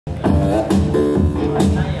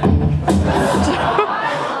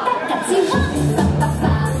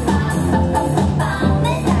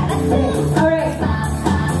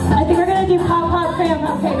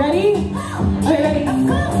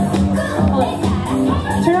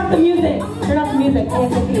the music. Turn off the music.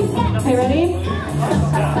 ASAP. Okay, ready?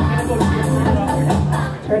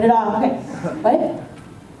 Turn it off. Okay. What?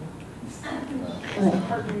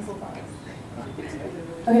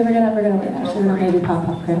 Okay, we're gonna actually we're not gonna do pop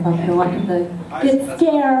Crayon. I don't want you to get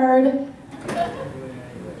scared.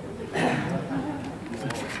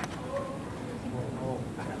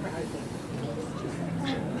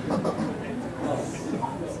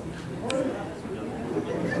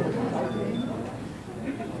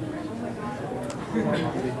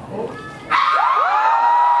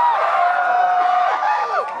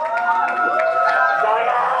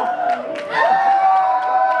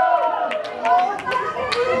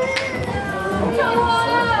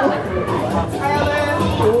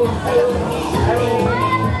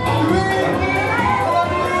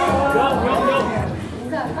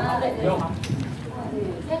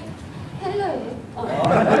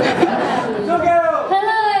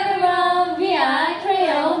 Hello everyone, we are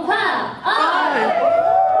크레용팝.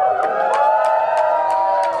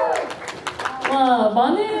 와,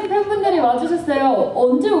 많은 팬분들이 와주셨어요.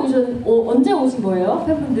 언제 오신 거예요,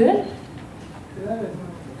 팬분들? Ellin.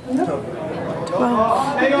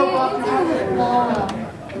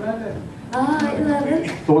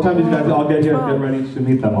 So what time did you guys all get here and get ready to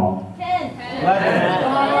meet them all? 10.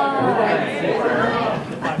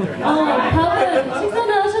 다들 식사를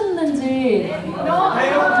하셨는지.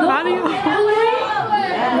 많이 hungry?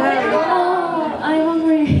 I'm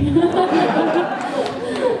hungry.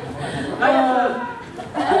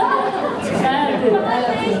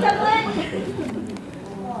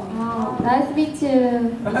 Nice to meet you.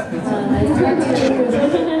 Nice to meet you.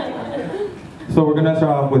 So we're gonna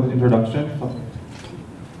start off with introduction.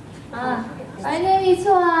 My name is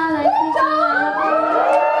Choa. Nice to meet you.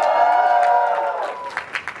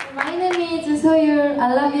 My name is Soyul. I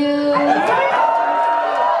love you.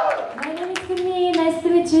 My name is Geummi. Nice to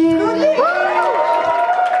meet you.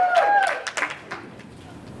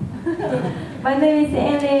 My name is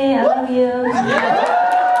Ellin. I love you. My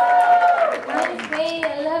name is Faye. I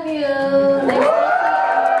love you. Nice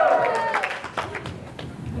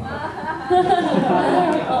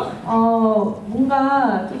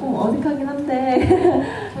뭔가 조금 어색하긴 한데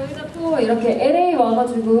저희가 또 이렇게 LA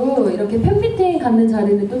와가지고 이렇게 팬미팅 갖는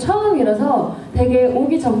자리는 또 처음이라서 되게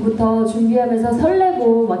오기 전부터 준비하면서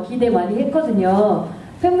설레고 막 기대 많이 했거든요.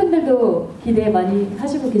 팬분들도 기대 많이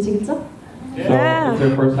하시고 계시겠죠? So it's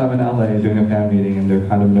their first time in LA doing a fan meeting, and they're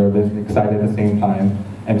kind of nervous and excited at the same time.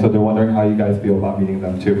 And so they're wondering how you guys feel about meeting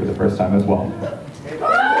them too for the first time as well.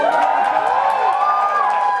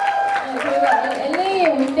 저희가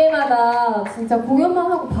LA에 올 때마다 진짜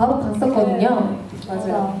공연만 하고 바로 갔었거든요.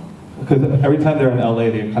 맞아요. Because every time they're in LA,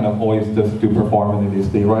 they kind of always just do perform and then they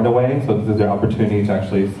stay right away. So this is their opportunity to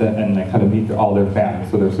actually sit and like, kind of meet all their fans.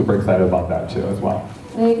 So they're super excited about that too as well.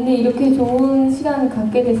 네, 근데 이렇게 좋은 시간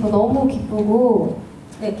갖게 돼서 너무 기쁘고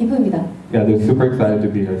네, 기쁩니다. Yeah, they're super excited to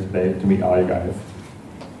be here today to meet all you guys.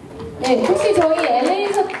 네, 혹시 저희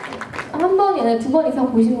LA에서 한 번이나 두 번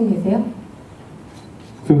이상 보신 분 계세요?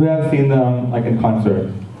 So who has seen them like in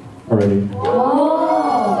concert already?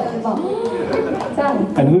 와, 대박.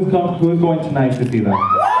 짠. And who's going tonight to see them?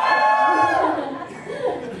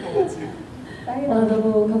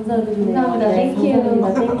 너무 감사드리네요. 감사합니다. 네, Thank you.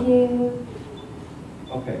 감사합니다. Thank you.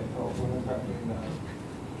 Okay, so we're gonna start doing that.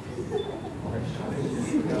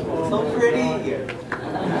 So pretty.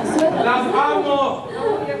 Las amo.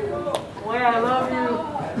 I love you.